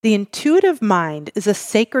The intuitive mind is a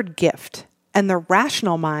sacred gift, and the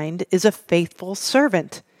rational mind is a faithful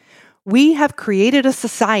servant. We have created a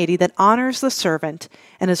society that honors the servant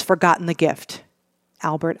and has forgotten the gift.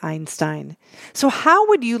 Albert Einstein. So how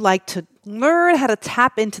would you like to learn how to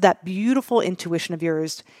tap into that beautiful intuition of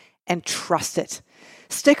yours and trust it?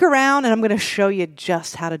 Stick around and I'm going to show you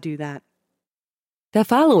just how to do that. The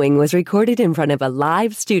following was recorded in front of a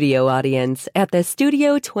live studio audience at the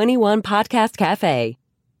Studio 21 Podcast Cafe.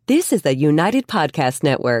 This is the United Podcast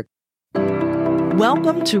Network.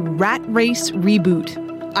 Welcome to Rat Race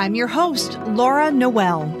Reboot. I'm your host, Laura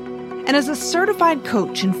Noel. And as a certified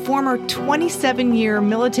coach and former 27-year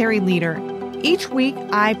military leader, each week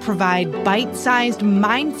I provide bite-sized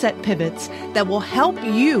mindset pivots that will help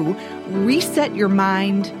you reset your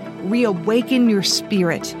mind, reawaken your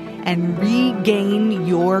spirit, and regain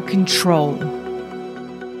your control.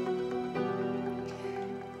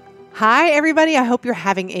 Hi, everybody. I hope you're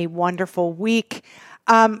having a wonderful week.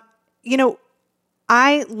 I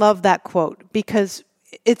love that quote because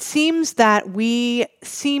it seems that we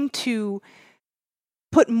seem to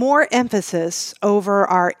put more emphasis over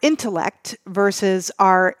our intellect versus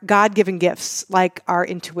our God-given gifts like our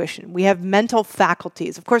intuition. We have mental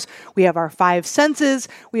faculties. Of course, we have our five senses.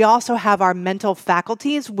 We also have our mental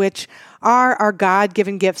faculties, which are our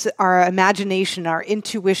God-given gifts, our imagination, our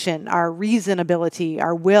intuition, our reasonability,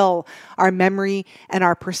 our will, our memory, and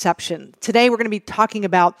our perception. Today, we're going to be talking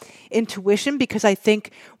about intuition because I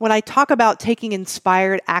think when I talk about taking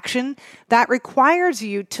inspired action, that requires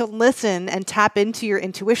you to listen and tap into your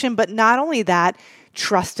intuition, but not only that,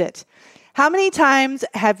 trust it. How many times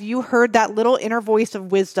have you heard that little inner voice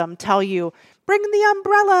of wisdom tell you, bring the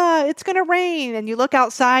umbrella, it's going to rain. And you look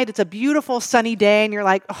outside, it's a beautiful sunny day, and you're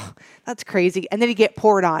like, oh, that's crazy. And then you get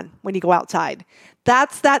poured on when you go outside.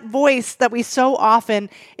 That's that voice that we so often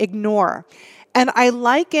ignore. And I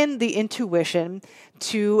liken the intuition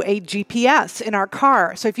to a GPS in our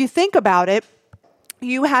car. So if you think about it,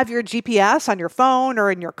 you have your GPS on your phone or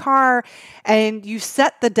in your car, and you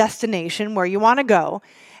set the destination where you want to go.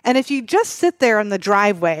 And if you just sit there in the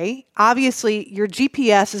driveway, obviously your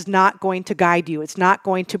GPS is not going to guide you. It's not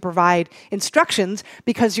going to provide instructions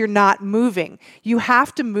because you're not moving. You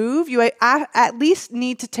have to move. You at least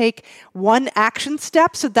need to take one action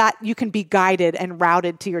step so that you can be guided and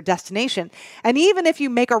routed to your destination. And even if you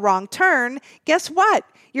make a wrong turn, guess what?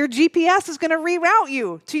 Your GPS is going to reroute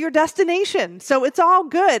you to your destination. So it's all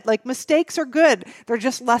good. Like, mistakes are good. They're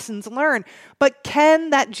just lessons learned. But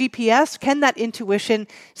can that GPS, can that intuition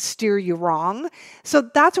steer you wrong? So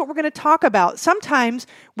that's what we're going to talk about. Sometimes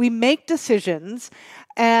we make decisions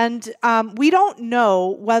and we don't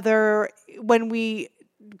know whether when we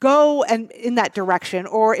go and in that direction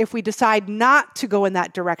or if we decide not to go in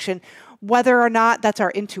that direction, whether or not that's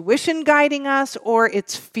our intuition guiding us or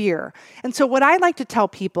it's fear. And so what I like to tell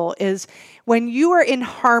people is when you are in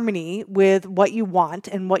harmony with what you want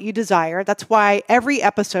and what you desire, that's why every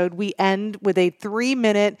episode we end with a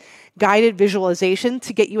 3-minute guided visualization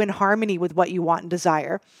to get you in harmony with what you want and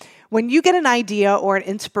desire. When you get an idea or an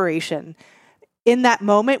inspiration, in that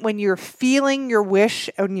moment when you're feeling your wish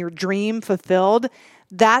and your dream fulfilled,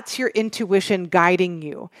 that's your intuition guiding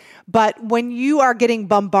you. But when you are getting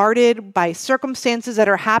bombarded by circumstances that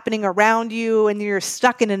are happening around you and you're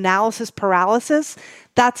stuck in analysis paralysis,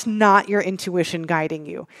 that's not your intuition guiding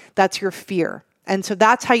you. That's your fear. And so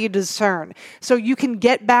that's how you discern. So you can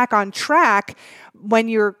get back on track when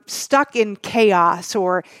you're stuck in chaos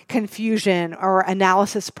or confusion or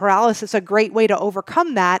analysis paralysis. A great way to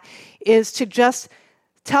overcome that is to just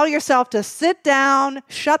tell yourself to sit down,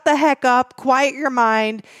 shut the heck up, quiet your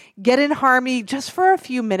mind, get in harmony just for a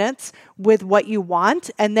few minutes with what you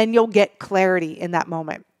want, and then you'll get clarity in that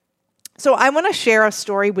moment. So I want to share a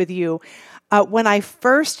story with you. When I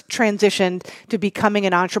first transitioned to becoming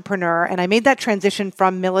an entrepreneur, and I made that transition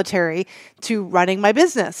from military to running my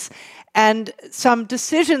business, and some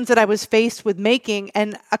decisions that I was faced with making,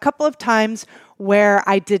 and a couple of times where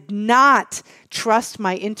I did not trust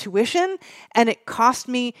my intuition, and it cost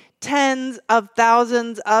me tens of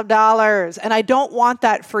thousands of dollars. And I don't want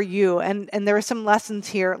that for you. And there are some lessons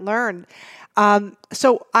here learned.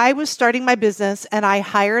 So I was starting my business, and I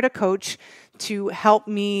hired a coach to help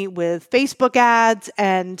me with Facebook ads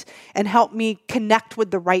and help me connect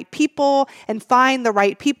with the right people and find the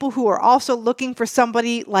right people who are also looking for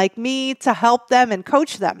somebody like me to help them and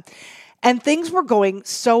coach them. And things were going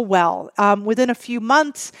so well. Within a few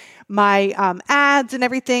months, my ads and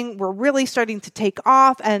everything were really starting to take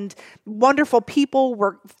off, and wonderful people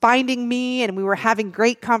were finding me, and we were having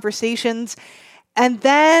great conversations. And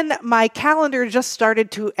then my calendar just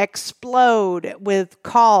started to explode with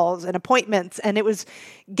calls and appointments, and it was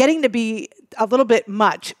getting to be a little bit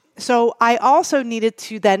much. So I also needed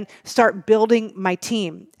to then start building my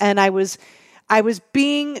team. And I was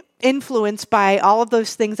being influenced by all of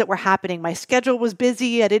those things that were happening. My schedule was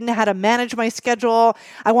busy. I didn't know how to manage my schedule.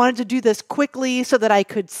 I wanted to do this quickly so that I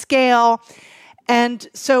could scale. And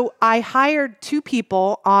so I hired 2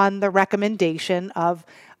 people on the recommendation of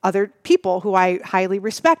other people who I highly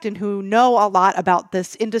respect and who know a lot about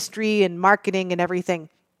this industry and marketing and everything.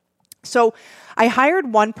 So I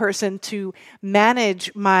hired one person to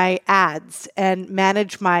manage my ads and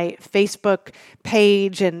manage my Facebook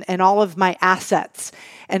page and all of my assets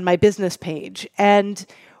and my business page. And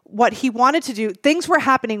what he wanted to do, things were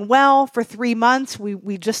happening well for 3 months.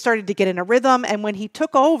 We just started to get in a rhythm. And when he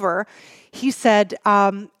took over, he said,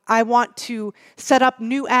 I want to set up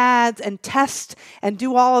new ads and test and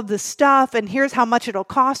do all of this stuff. And here's how much it'll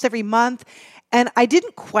cost every month. And I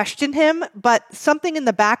didn't question him, but something in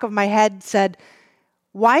the back of my head said,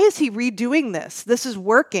 why is he redoing this? This is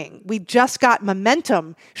working. We just got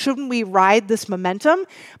momentum. Shouldn't we ride this momentum?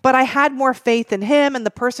 But I had more faith in him and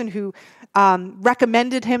the person who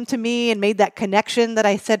recommended him to me and made that connection that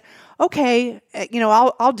I said, okay,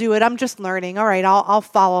 I'll do it. I'm just learning. All right, I'll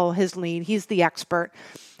follow his lead. He's the expert.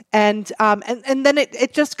 And then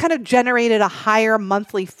it just kind of generated a higher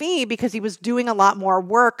monthly fee because he was doing a lot more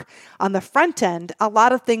work on the front end, a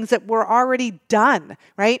lot of things that were already done,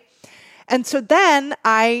 right? And so then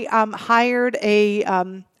I hired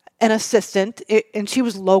an assistant, and she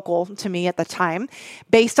was local to me at the time,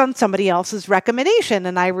 based on somebody else's recommendation.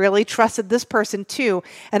 And I really trusted this person too.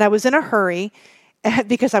 And I was in a hurry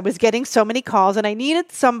because I was getting so many calls, and I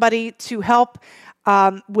needed somebody to help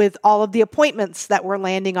with all of the appointments that were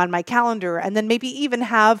landing on my calendar, and then maybe even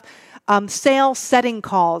have sales setting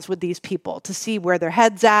calls with these people to see where their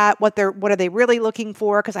head's at, what are they really looking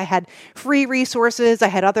for, because I had free resources, I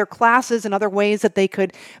had other classes and other ways that they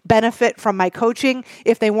could benefit from my coaching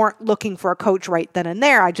if they weren't looking for a coach right then and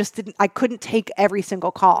there. I couldn't take every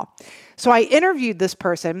single call. So I interviewed this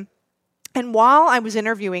person, and while I was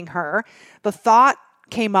interviewing her, the thought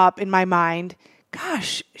came up in my mind,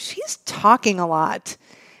 gosh, she's talking a lot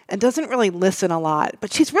and doesn't really listen a lot,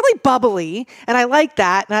 but she's really bubbly. And I like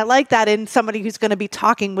that. And I like that in somebody who's going to be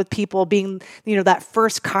talking with people, being, that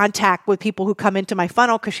first contact with people who come into my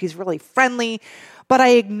funnel, because she's really friendly. But I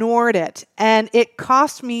ignored it, and it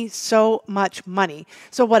cost me so much money.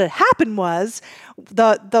 So what had happened was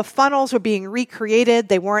the funnels were being recreated.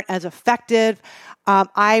 They weren't as effective.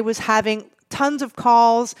 I was having tons of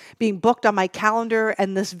calls being booked on my calendar,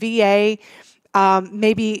 and this VA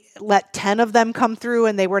maybe let 10 of them come through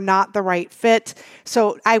and they were not the right fit.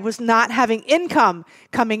 So I was not having income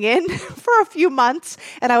coming in for a few months,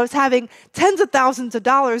 and I was having tens of thousands of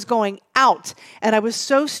dollars going out. And I was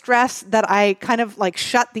so stressed that I kind of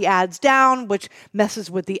shut the ads down, which messes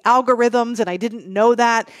with the algorithms, and I didn't know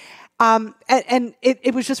that. And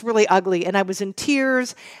it was just really ugly. And I was in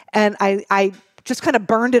tears, and I just kind of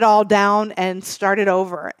burned it all down and started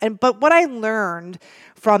over. But what I learned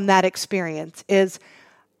from that experience is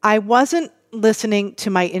I wasn't listening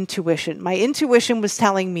to my intuition. My intuition was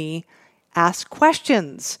telling me, ask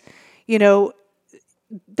questions.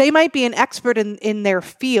 They might be an expert in their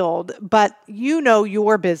field, but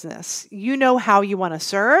your business. You know how you want to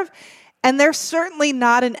serve. And they're certainly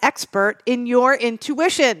not an expert in your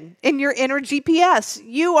intuition, in your inner GPS.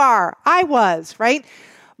 You are. I was, right?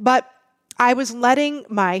 But I was letting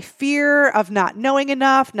my fear of not knowing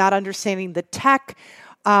enough, not understanding the tech,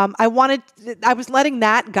 I was letting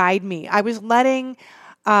that guide me. I was letting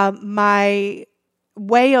my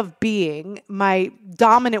way of being, my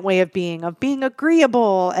dominant way of being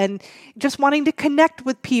agreeable and just wanting to connect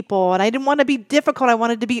with people. And I didn't want to be difficult. I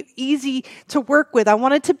wanted to be easy to work with. I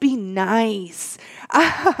wanted to be nice.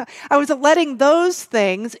 I was letting those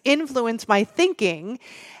things influence my thinking.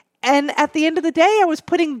 And at the end of the day, I was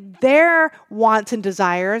putting their wants and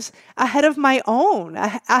desires ahead of my own,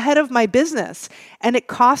 ahead of my business. And it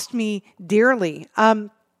cost me dearly.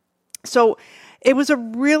 So it was a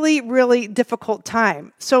really, really difficult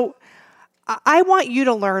time. So I want you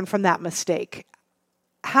to learn from that mistake,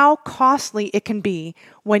 how costly it can be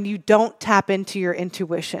when you don't tap into your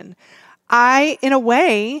intuition. I, in a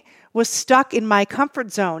way, was stuck in my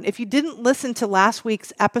comfort zone. If you didn't listen to last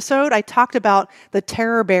week's episode, I talked about the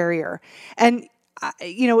terror barrier. And,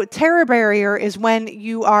 terror barrier is when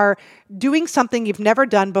you are doing something you've never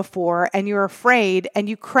done before and you're afraid and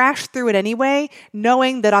you crash through it anyway,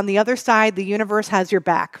 knowing that on the other side, the universe has your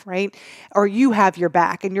back, right? Or you have your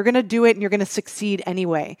back and you're going to do it and you're going to succeed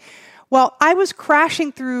anyway. Well, I was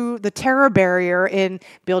crashing through the terror barrier in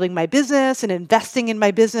building my business and investing in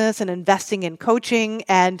my business and investing in coaching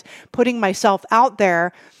and putting myself out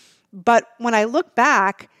there. But when I look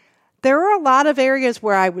back, there were a lot of areas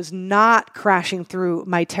where I was not crashing through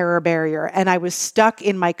my terror barrier and I was stuck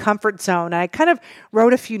in my comfort zone. And I kind of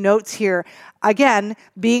wrote a few notes here. Again,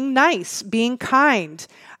 being nice, being kind.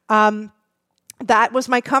 That was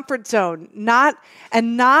my comfort zone. Not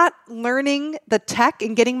learning the tech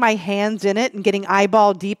and getting my hands in it and getting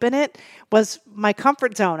eyeball deep in it was my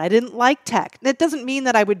comfort zone. I didn't like tech. That doesn't mean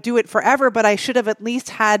that I would do it forever, but I should have at least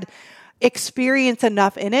had experience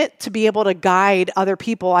enough in it to be able to guide other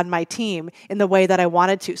people on my team in the way that I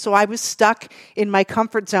wanted to. So I was stuck in my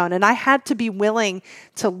comfort zone, and I had to be willing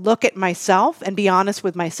to look at myself and be honest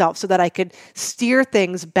with myself so that I could steer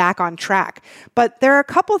things back on track. But there are a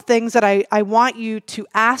couple of things that I want you to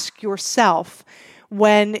ask yourself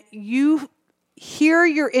when you hear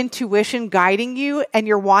your intuition guiding you and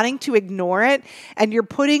you're wanting to ignore it and you're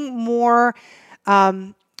putting more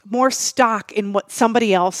stock in what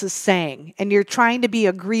somebody else is saying, and you're trying to be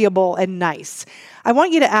agreeable and nice. I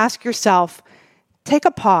want you to ask yourself, take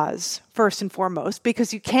a pause first and foremost,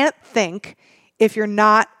 because you can't think if you're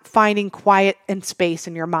not finding quiet and space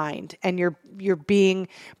in your mind, and you're being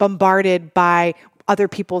bombarded by other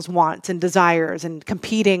people's wants and desires and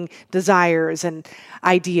competing desires and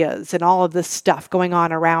ideas and all of this stuff going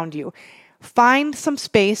on around you. Find some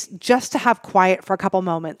space just to have quiet for a couple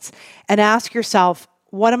moments and ask yourself,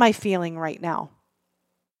 what am I feeling right now?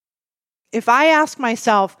 If I ask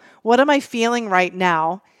myself, what am I feeling right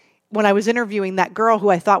now, when I was interviewing that girl who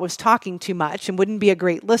I thought was talking too much and wouldn't be a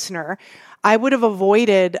great listener, I would have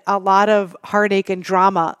avoided a lot of heartache and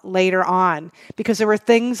drama later on because there were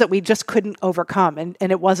things that we just couldn't overcome and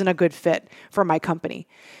it wasn't a good fit for my company.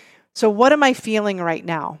 So what am I feeling right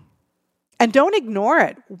now? And don't ignore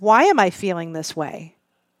it. Why am I feeling this way?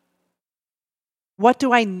 What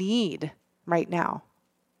do I need right now?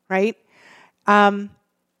 Right? And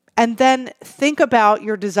then think about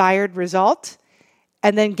your desired result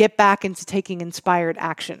and then get back into taking inspired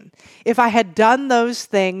action. If I had done those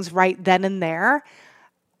things right then and there,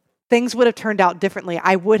 things would have turned out differently.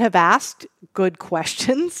 I would have asked good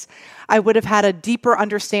questions. I would have had a deeper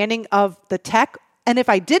understanding of the tech. And if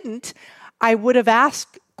I didn't, I would have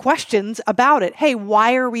asked questions about it. Hey,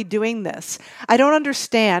 why are we doing this? I don't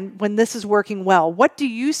understand when this is working well. What do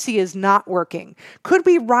you see as not working? Could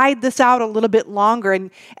we ride this out a little bit longer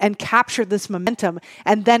and capture this momentum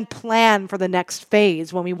and then plan for the next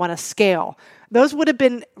phase when we want to scale? Those would have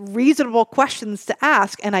been reasonable questions to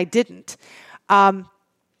ask, and I didn't.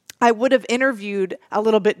 I would have interviewed a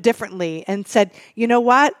little bit differently and said, you know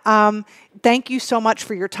what? Thank you so much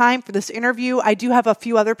for your time for this interview. I do have a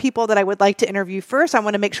few other people that I would like to interview first. I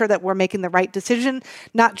want to make sure that we're making the right decision,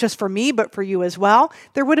 not just for me, but for you as well.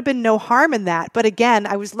 There would have been no harm in that. But again,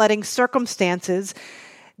 I was letting circumstances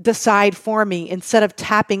decide for me instead of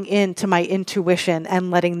tapping into my intuition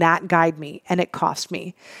and letting that guide me, and it cost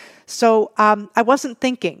me. So I wasn't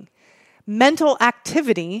thinking. Mental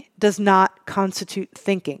activity does not constitute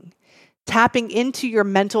thinking. Tapping into your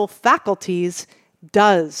mental faculties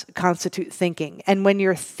does constitute thinking. And when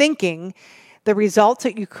you're thinking, the results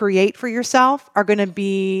that you create for yourself are going to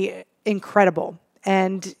be incredible.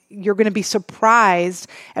 And you're going to be surprised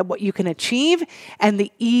at what you can achieve and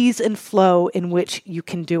the ease and flow in which you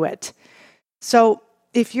can do it. So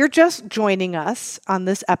if you're just joining us on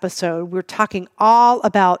this episode, we're talking all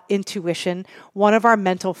about intuition, one of our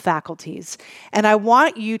mental faculties. And I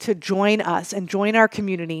want you to join us and join our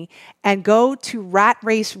community and go to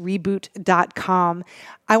ratracereboot.com.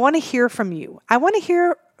 I want to hear from you. I want to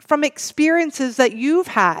hear from experiences that you've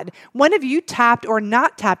had. When have you tapped or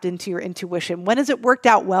not tapped into your intuition? When has it worked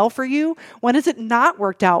out well for you? When has it not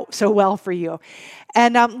worked out so well for you?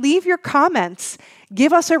 And leave your comments.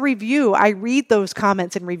 Give us a review. I read those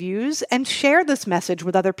comments and reviews and share this message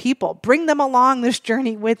with other people. Bring them along this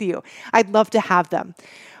journey with you. I'd love to have them.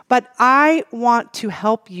 But I want to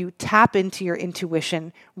help you tap into your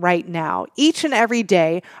intuition right now. Each and every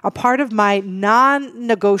day, a part of my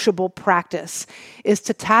non-negotiable practice is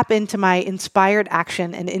to tap into my inspired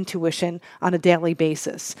action and intuition on a daily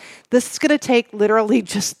basis. This is going to take literally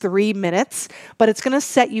just 3 minutes, but it's going to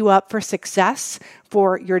set you up for success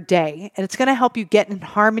for your day. And it's going to help you get in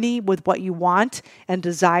harmony with what you want and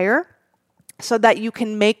desire so that you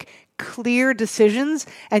can make clear decisions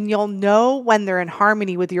and you'll know when they're in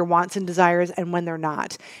harmony with your wants and desires and when they're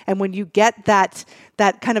not. And when you get that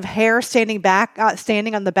kind of hair standing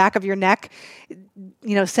on the back of your neck,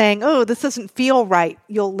 saying, oh, this doesn't feel right,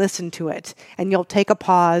 you'll listen to it and you'll take a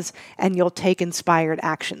pause and you'll take inspired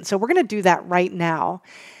action. So we're going to do that right now.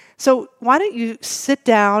 So why don't you sit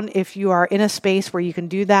down if you are in a space where you can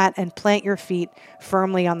do that and plant your feet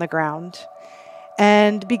firmly on the ground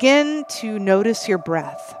and begin to notice your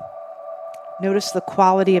breath. Notice the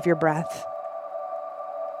quality of your breath.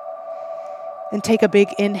 And take a big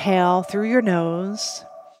inhale through your nose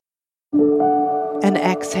and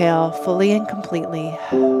exhale fully and completely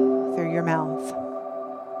through your mouth.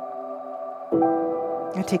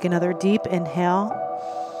 And take another deep inhale.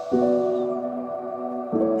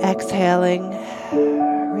 Exhaling,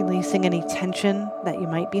 releasing any tension that you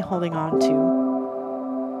might be holding on to.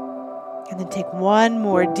 And then take one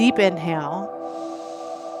more deep inhale.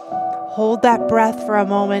 Hold that breath for a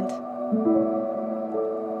moment.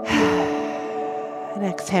 And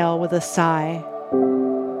exhale with a sigh.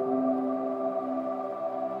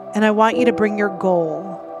 And I want you to bring your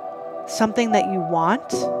goal, something that you want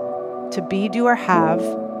to be, do, or have,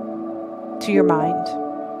 to your mind.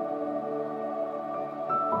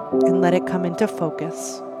 And let it come into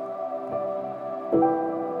focus.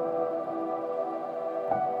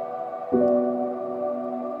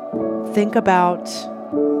 Think about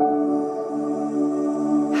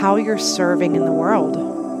how you're serving in the world.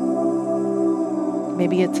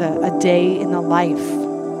 Maybe it's a day in the life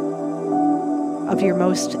of your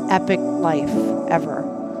most epic life ever.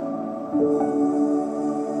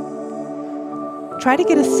 Try to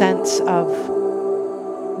get a sense of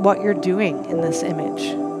what you're doing in this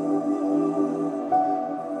image.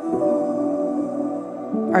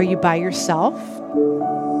 Are you by yourself?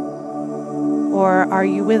 Or are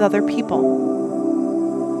you with other people?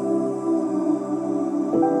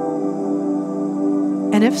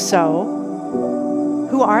 And if so,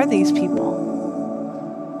 who are these people?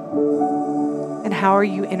 And how are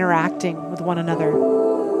you interacting with one another?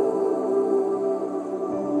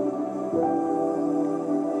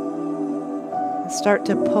 Start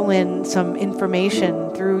to pull in some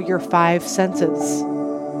information through your 5 senses.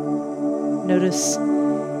 Notice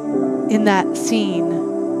in that scene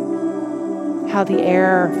how the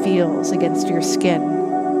air feels against your skin.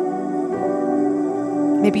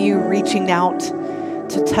 Maybe you're reaching out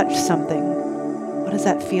to touch something. What does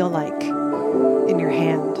that feel like in your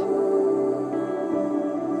hand?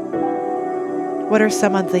 What are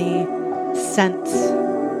some of the scents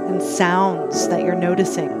and sounds that you're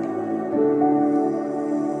noticing?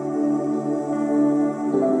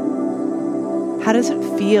 How does it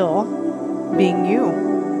feel being you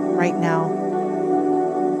right now?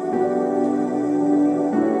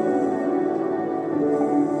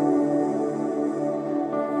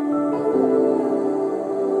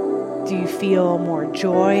 Do you feel more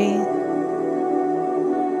joy,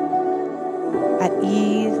 at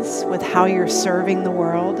ease with how you're serving the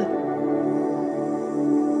world?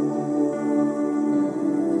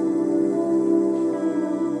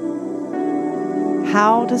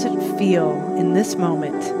 How does it feel in this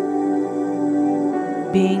moment,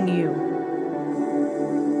 being you?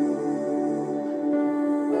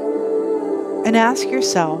 And ask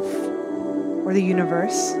yourself, or the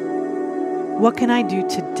universe, what can I do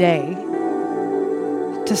today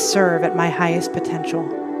to serve at my highest potential?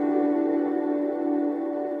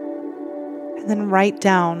 And then write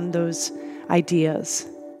down those ideas.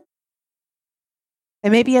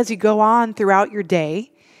 And maybe as you go on throughout your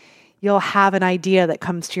day, you'll have an idea that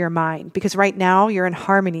comes to your mind, because right now you're in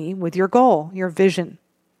harmony with your goal, your vision.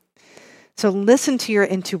 So listen to your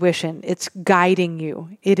intuition. It's guiding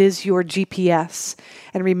you. It is your GPS.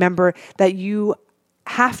 And remember that you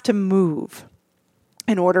have to move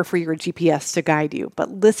in order for your GPS to guide you. But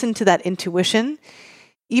listen to that intuition.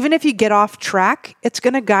 Even if you get off track, it's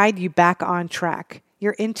going to guide you back on track.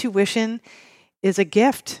 Your intuition is a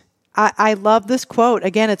gift. I love this quote.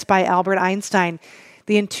 Again, it's by Albert Einstein.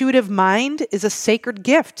 The intuitive mind is a sacred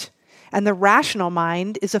gift, and the rational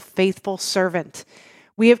mind is a faithful servant.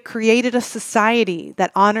 We have created a society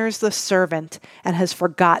that honors the servant and has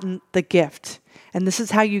forgotten the gift. And this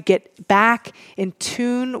is how you get back in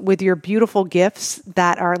tune with your beautiful gifts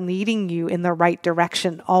that are leading you in the right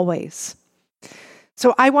direction always.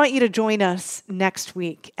 So I want you to join us next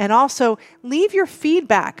week, and also leave your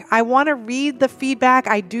feedback. I want to read the feedback.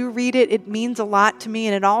 I do read it. It means a lot to me,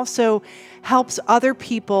 and it also helps other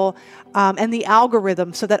people and the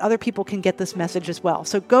algorithm so that other people can get this message as well.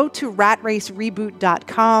 So go to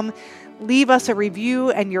ratracereboot.com, leave us a review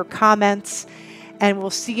and your comments, and we'll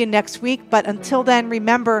see you next week. But until then,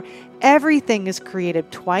 remember, everything is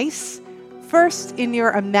created twice, first in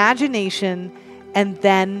your imagination and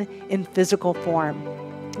then in physical form.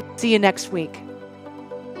 See you next week.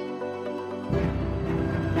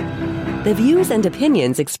 The views and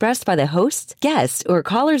opinions expressed by the hosts, guests, or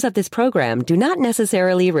callers of this program do not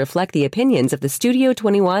necessarily reflect the opinions of the Studio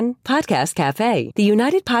 21 Podcast Cafe, the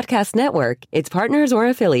United Podcast Network, its partners, or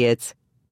affiliates.